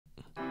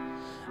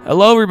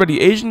Hello,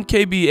 everybody. Asian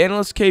KB,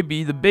 Analyst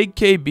KB, the Big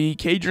KB,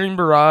 K-Dream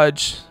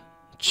Barrage,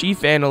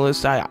 Chief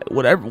Analyst,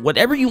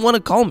 whatever you want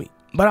to call me.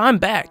 But I'm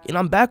back, and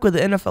I'm back with the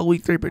NFL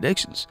Week 3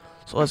 predictions.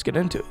 So let's get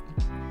into it.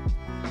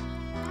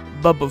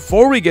 But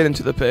before we get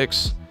into the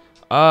picks,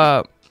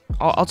 I'll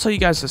tell you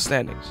guys the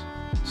standings.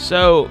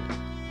 So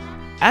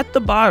at the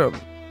bottom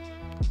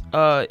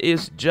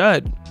is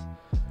Judd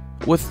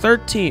with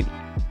 13.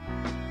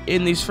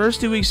 In these first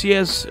 2 weeks, he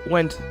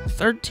went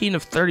 13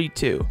 of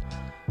 32.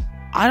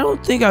 I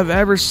don't think I've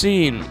ever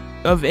seen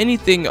of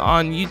anything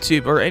on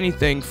YouTube or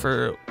anything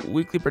for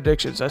weekly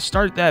predictions that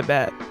start that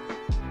bad.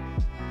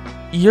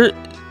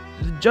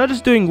 Judd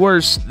is doing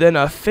worse than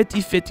a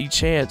 50-50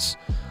 chance,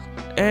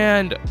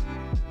 and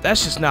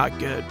that's just not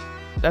good.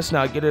 That's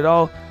not good at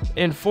all.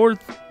 In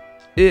fourth,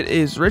 it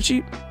is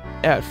Richie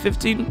at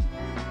 15.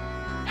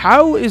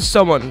 How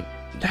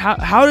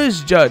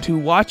does Judd, who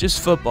watches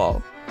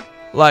football,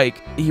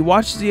 like he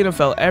watches the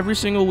NFL every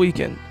single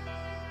weekend,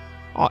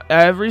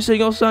 every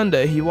single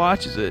Sunday he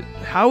watches it,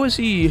 how is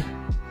he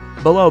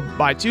below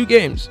by 2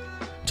 games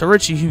to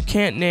Richie, who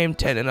can't name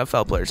 10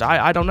 NFL players?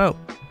 I don't know.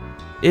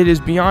 It is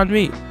beyond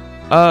me.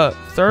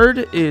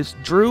 Third is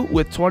Drew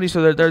with 20,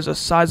 so there's a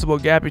sizable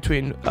gap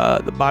between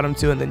the bottom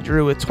 2 and then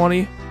Drew with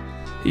 20.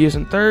 He is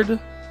in third.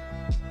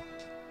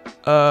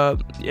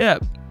 Yeah,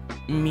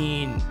 I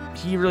mean,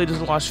 he really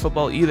doesn't watch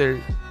football either,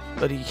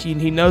 but he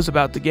knows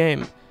about the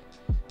game.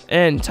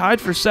 And tied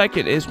for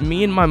second is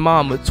me and my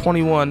mom with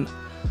 21.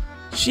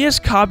 She has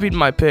copied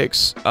my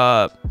picks.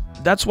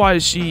 That's why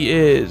she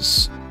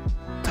is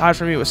tied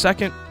for me with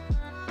second.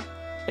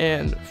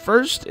 And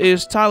first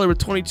is Tyler with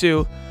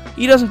 22.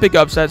 He doesn't pick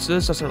upsets, so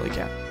this doesn't really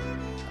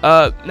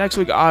count. Next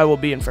week, I will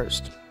be in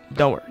first.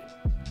 Don't worry.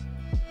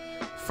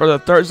 For the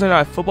Thursday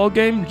night football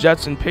game,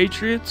 Jets and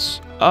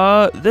Patriots,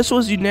 this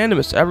was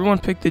unanimous. Everyone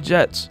picked the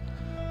Jets.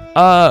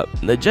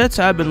 The Jets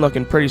have been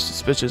looking pretty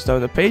suspicious, though.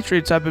 The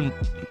Patriots have been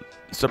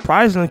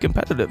surprisingly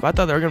competitive. I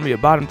thought they were going to be a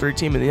bottom 3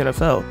 team in the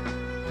NFL.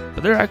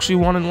 But they're actually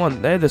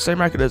 1-1. They have the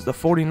same record as the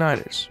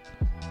 49ers.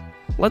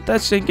 Let that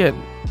sink in.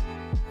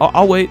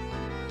 I'll wait.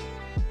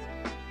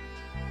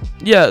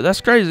 Yeah,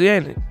 that's crazy,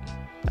 ain't it?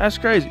 That's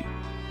crazy.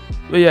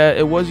 But yeah,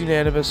 it was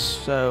unanimous,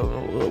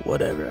 so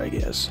whatever, I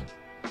guess.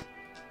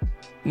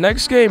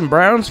 Next game,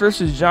 Browns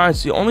versus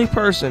Giants. The only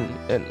person,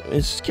 and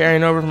it's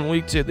carrying over from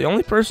week 2, the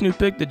only person who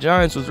picked the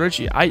Giants was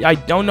Richie. I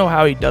don't know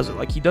how he does it.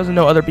 Like, he doesn't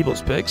know other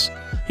people's picks.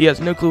 He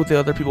has no clue what the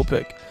other people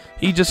pick.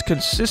 He just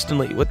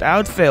consistently,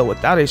 without fail,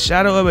 without a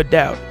shadow of a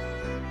doubt,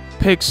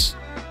 picks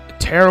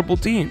terrible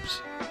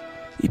teams.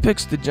 He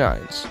picks the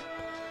Giants.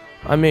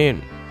 I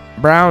mean,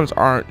 Browns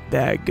aren't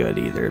that good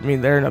either. I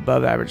mean, they're an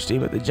above-average team,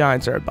 but the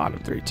Giants are a bottom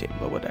 3 team,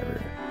 but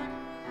whatever.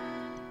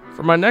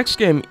 For my next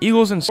game,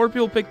 Eagles and 4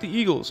 people picked the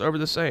Eagles over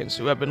the Saints,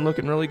 who have been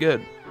looking really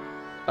good.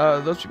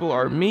 Those people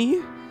are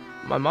me,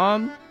 my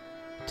mom,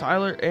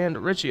 Tyler, and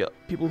Richie.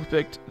 People who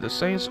picked the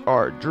Saints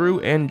are Drew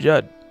and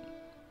Judd.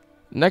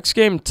 Next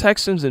game,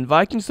 Texans and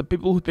Vikings. The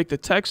people who picked the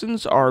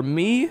Texans are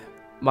me,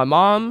 my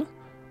mom,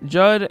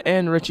 Judd,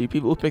 and Richie.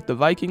 People who picked the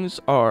Vikings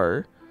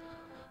are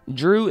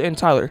Drew and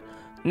Tyler.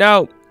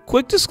 Now,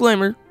 quick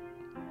disclaimer,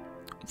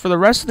 for the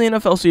rest of the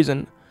NFL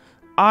season,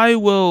 I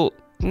will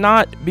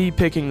not be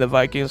picking the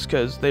Vikings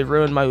because they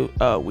ruined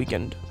my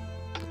weekend.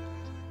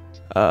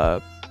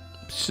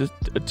 It's just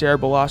a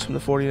terrible loss from the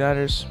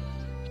 49ers.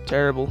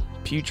 Terrible,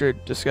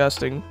 putrid,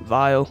 disgusting,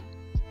 vile.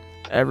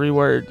 Every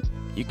word,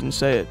 you can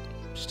say it.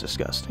 It's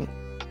disgusting.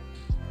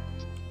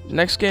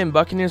 Next game,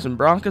 Buccaneers and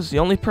Broncos. The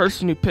only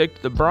person who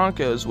picked the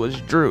Broncos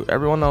was Drew.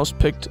 Everyone else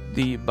picked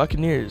the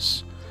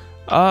Buccaneers.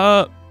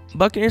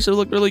 Buccaneers have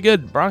looked really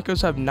good.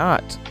 Broncos have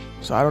not.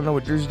 So I don't know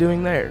what Drew's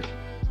doing there.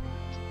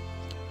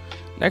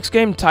 Next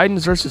game,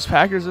 Titans versus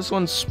Packers. This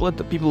one's split.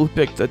 The people who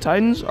picked the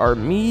Titans are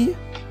me,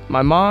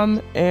 my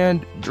mom,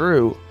 and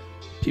Drew.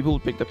 People who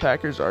picked the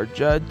Packers are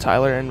Judd,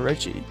 Tyler, and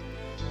Richie.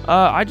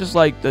 I just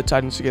like the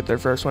Titans to get their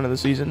first win of the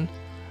season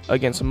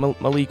against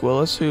Malik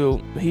Willis,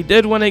 who he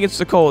did win against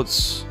the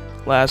Colts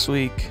last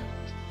week,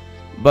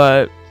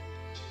 but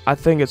I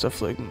think it's a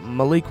fluke.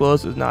 Malik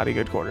Willis is not a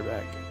good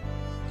quarterback.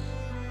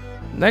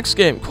 Next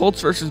game,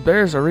 Colts versus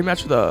Bears, a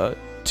rematch for the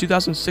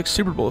 2006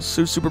 Super Bowl,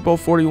 Super Bowl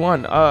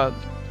 41.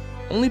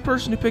 Only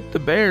person who picked the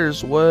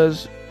Bears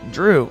was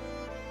Drew.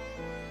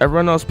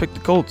 Everyone else picked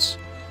the Colts.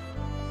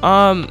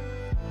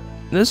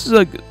 This is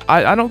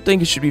I don't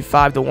think it should be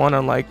 5-1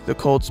 on like the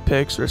Colts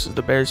picks versus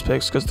the Bears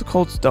picks, because the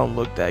Colts don't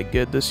look that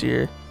good this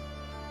year.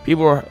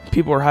 People are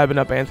hyping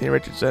up Anthony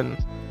Richardson,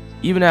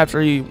 even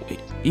after he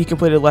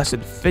completed less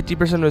than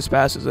 50% of his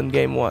passes in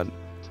game 1.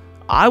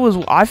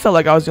 I felt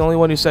like I was the only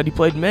one who said he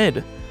played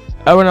mid.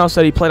 Everyone else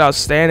said he played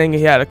outstanding.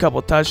 He had a couple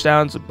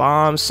touchdowns,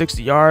 bombs,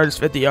 60 yards,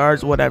 50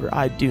 yards, whatever.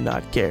 I do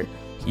not care.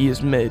 He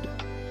is mid.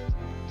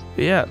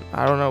 But yeah,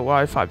 I don't know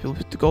why 5 people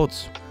picked the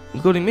Colts,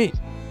 including me.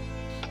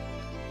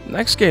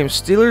 Next game,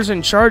 Steelers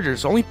and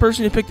Chargers. Only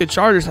person who picked the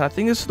Chargers, and I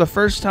think this is the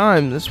first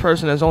time this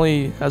person has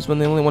been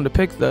the only one to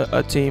pick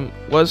a team,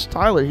 was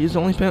Tyler. He's the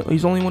only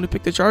one to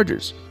pick the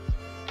Chargers.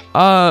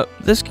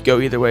 This could go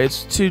either way.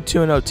 It's two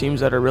 2-0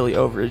 teams that are really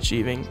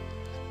overachieving.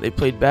 They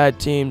played bad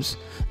teams,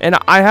 and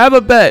I have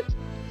a bet.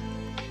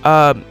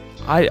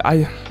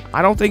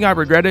 I don't think I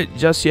regret it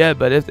just yet,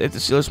 but if the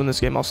Steelers win this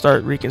game, I'll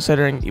start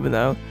reconsidering, even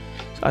though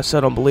I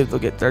still don't believe they'll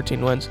get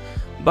 13 wins.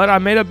 But I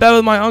made a bet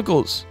with my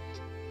uncles.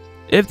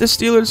 If the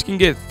Steelers can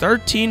get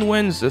 13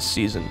 wins this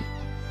season,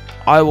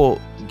 I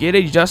will get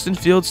a Justin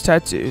Fields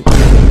tattoo.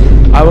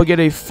 I will get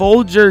a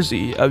full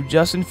jersey of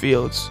Justin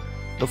Fields,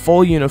 the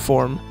full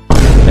uniform,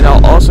 and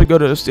I'll also go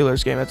to the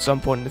Steelers game at some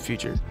point in the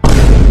future.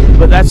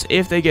 But that's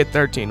if they get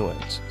 13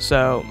 wins.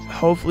 So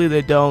hopefully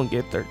they don't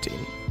get 13,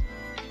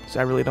 because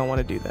I really don't want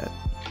to do that.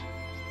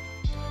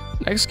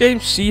 Next game,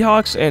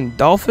 Seahawks and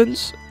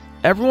Dolphins.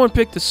 Everyone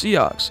picked the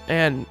Seahawks,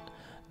 and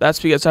that's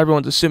because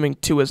everyone's assuming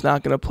Tua is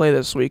not going to play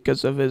this week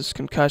because of his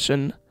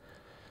concussion.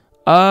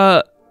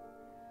 Yeah,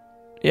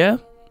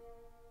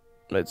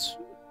 that's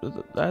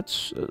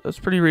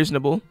pretty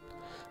reasonable,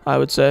 I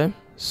would say.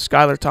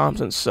 Skylar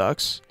Thompson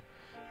sucks.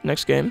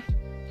 Next game.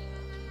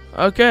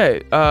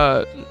 Okay,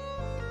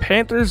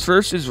 Panthers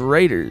versus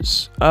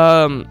Raiders.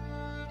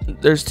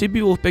 There's 2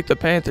 people who picked the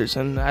Panthers,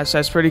 and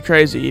that's pretty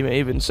crazy,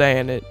 even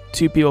saying it.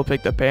 2 people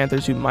picked the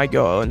Panthers who might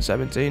go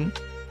 0-17.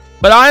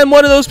 But I am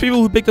one of those people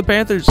who picked the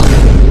Panthers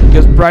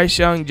because Bryce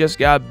Young just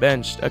got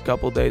benched a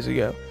couple days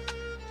ago,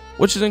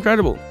 which is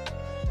incredible.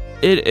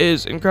 It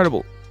is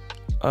incredible.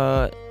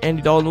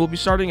 Andy Dalton will be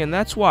starting, and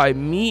that's why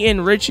me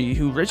and Richie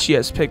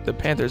has picked the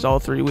Panthers all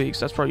 3 weeks.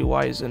 That's probably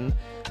why he's in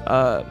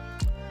the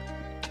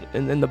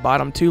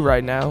bottom 2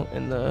 right now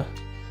in the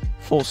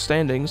full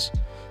standings.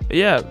 But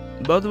yeah,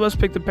 both of us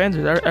picked the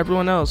Panthers.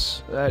 Everyone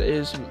else, that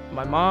is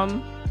my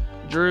mom,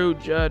 Drew,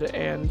 Judd,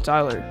 and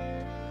Tyler,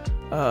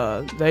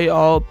 they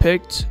all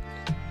picked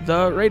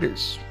the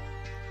Raiders.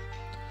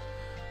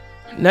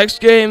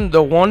 Next game,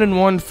 the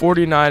 1-1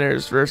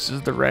 49ers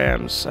versus the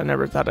Rams. I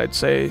never thought I'd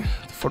say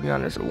the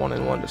 49ers are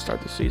 1-1 to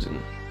start the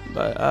season.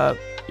 But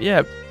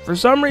yeah, for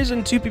some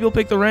reason, 2 people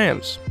picked the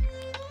Rams.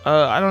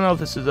 I don't know if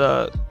this is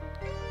a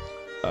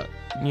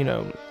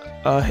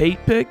hate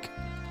pick.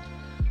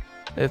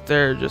 If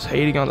they're just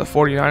hating on the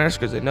 49ers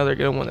because they know they're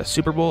going to win the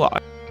Super Bowl.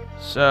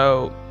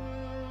 So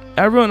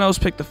everyone else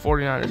picked the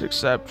 49ers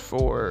except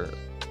for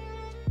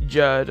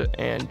Judd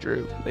and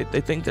Drew.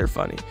 They think they're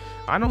funny.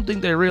 I don't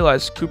think they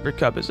realize Cooper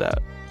Kupp is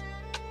out,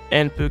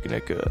 and Puka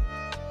Nacua,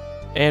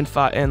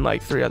 and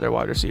like 3 other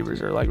wide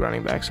receivers or like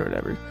running backs or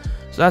whatever.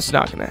 So that's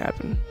not going to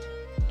happen.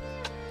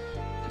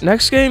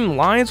 Next game,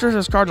 Lions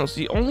versus Cardinals.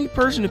 The only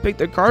person who picked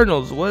the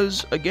Cardinals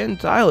was, again,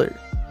 Tyler.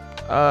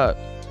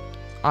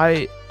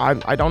 I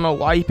don't know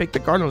why he picked the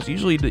Cardinals.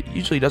 Usually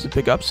doesn't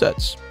pick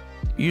upsets.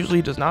 Usually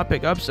he does not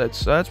pick upsets,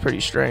 so that's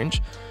pretty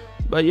strange.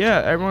 But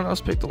yeah, everyone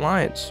else picked the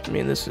Lions.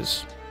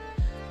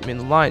 The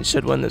Lions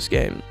should win this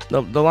game.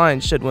 The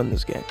Lions should win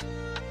this game.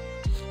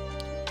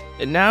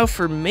 And now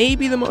for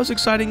maybe the most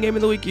exciting game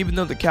of the week, even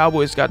though the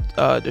Cowboys got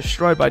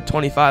destroyed by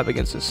 25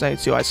 against the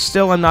Saints, who I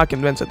still am not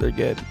convinced that they're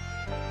good.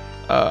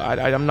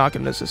 I'm not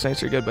convinced the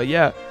Saints are good, but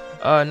yeah.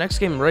 Next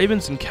game,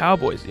 Ravens and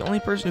Cowboys. The only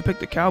person who picked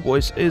the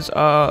Cowboys is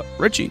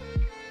Richie.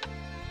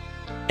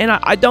 And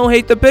I don't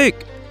hate the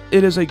pick.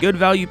 It is a good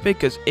value pick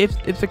because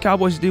if the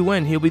Cowboys do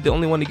win, he'll be the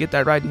only one to get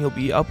that right, and he'll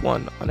be up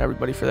 1 on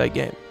everybody for that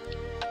game.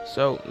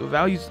 So the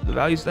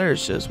value's there.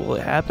 It's just, will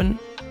it happen?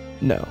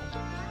 No.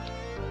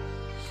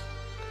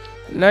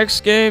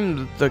 Next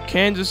game, the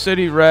Kansas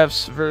City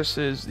Refs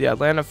versus the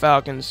Atlanta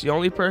Falcons. The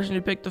only person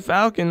who picked the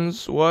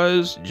Falcons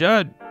was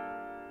Judd.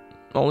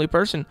 Only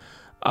person.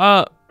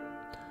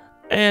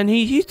 And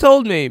he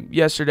told me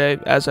yesterday,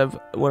 as of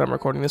when I'm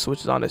recording this, which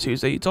is on a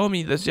Tuesday, he told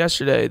me this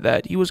yesterday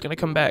that he was going to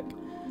come back.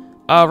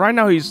 Right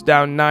now he's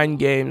down 9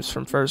 games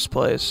from first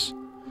place.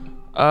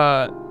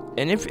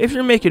 And if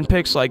you're making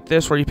picks like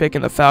this, where you're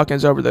picking the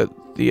Falcons over the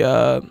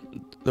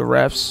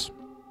refs,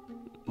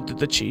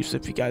 the Chiefs,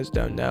 if you guys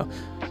don't know,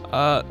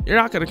 you're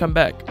not going to come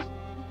back.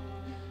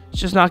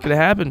 It's just not going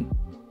to happen.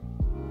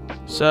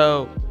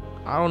 So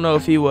I don't know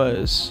if he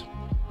was,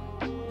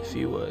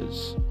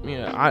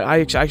 I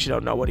actually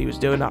don't know what he was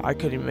doing. I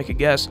couldn't even make a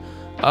guess.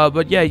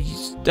 But yeah,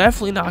 he's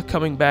definitely not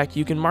coming back.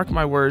 You can mark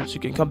my words. You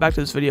can come back to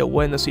this video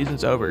when the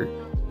season's over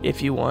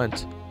if you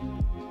want.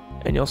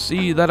 And you'll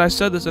see that I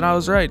said this and I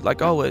was right,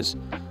 like always.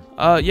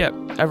 Yeah,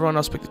 everyone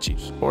else picked the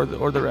Chiefs or the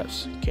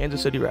refs.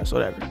 Kansas City refs,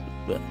 whatever.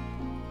 But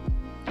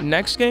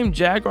next game,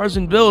 Jaguars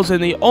and Bills.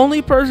 And the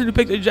only person who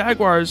picked the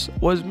Jaguars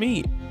was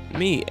me.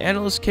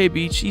 Analyst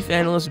KB, Chief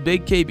Analyst,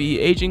 Big KB,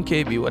 Agent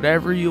KB,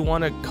 whatever you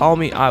want to call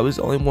me. I was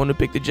the only one to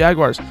pick the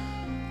Jaguars.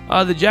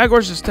 The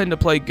Jaguars just tend to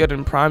play good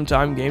in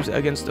primetime games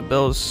against the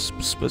Bills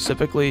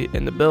specifically,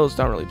 and the Bills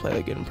don't really play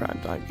that good in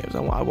primetime games, I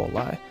won't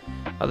lie.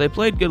 They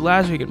played good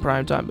last week in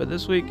primetime, but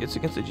this week it's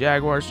against the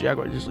Jaguars.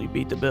 Jaguars usually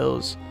beat the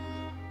Bills.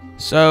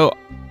 So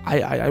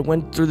I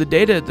went through the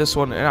data at this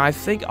one, and I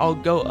think I'll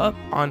go up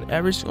on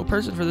every single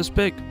person for this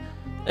pick.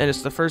 And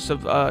it's the first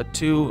of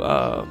 2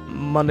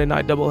 Monday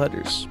night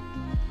doubleheaders.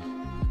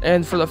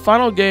 And for the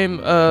final game,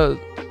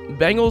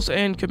 Bengals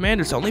and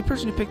Commanders. The only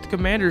person who picked the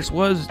Commanders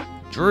was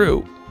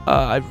Drew.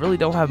 I really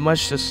don't have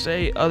much to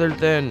say other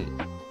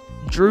than,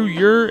 Drew,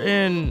 you're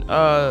in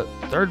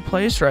 3rd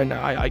place right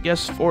now. I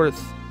guess 4th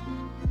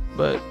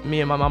but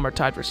me and my mom are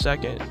tied for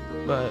second.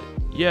 But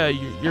yeah,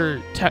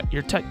 you're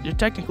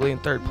technically in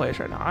third place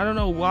right now. I don't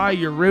know why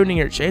you're ruining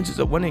your chances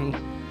of winning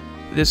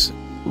this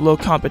little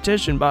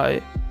competition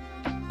by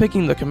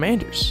picking the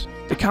Commanders,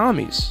 the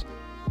commies,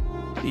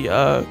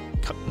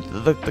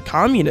 the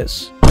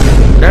communists,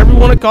 whatever you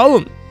want to call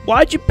them.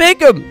 Why'd you pick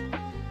them?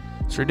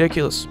 It's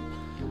ridiculous.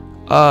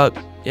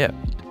 Yeah,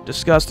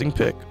 disgusting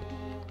pick.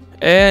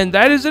 And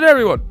that is it,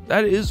 everyone.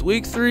 That is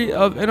week 3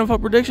 of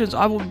NFL predictions.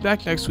 I will be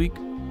back next week,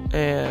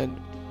 and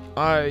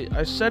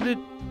I said it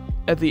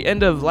at the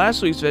end of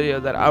last week's video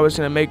that I was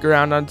going to make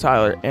around on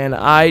Tyler, and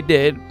I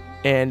did.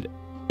 And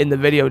in the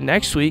video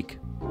next week,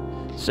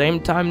 same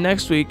time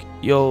next week,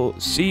 you'll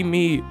see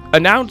me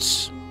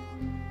announce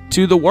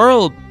to the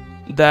world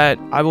that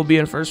I will be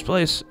in first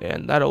place,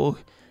 and that'll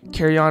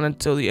carry on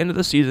until the end of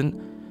the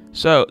season.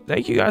 So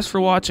thank you guys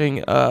for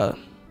watching. Have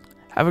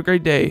a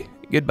great day.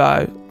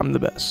 Goodbye. I'm the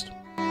best.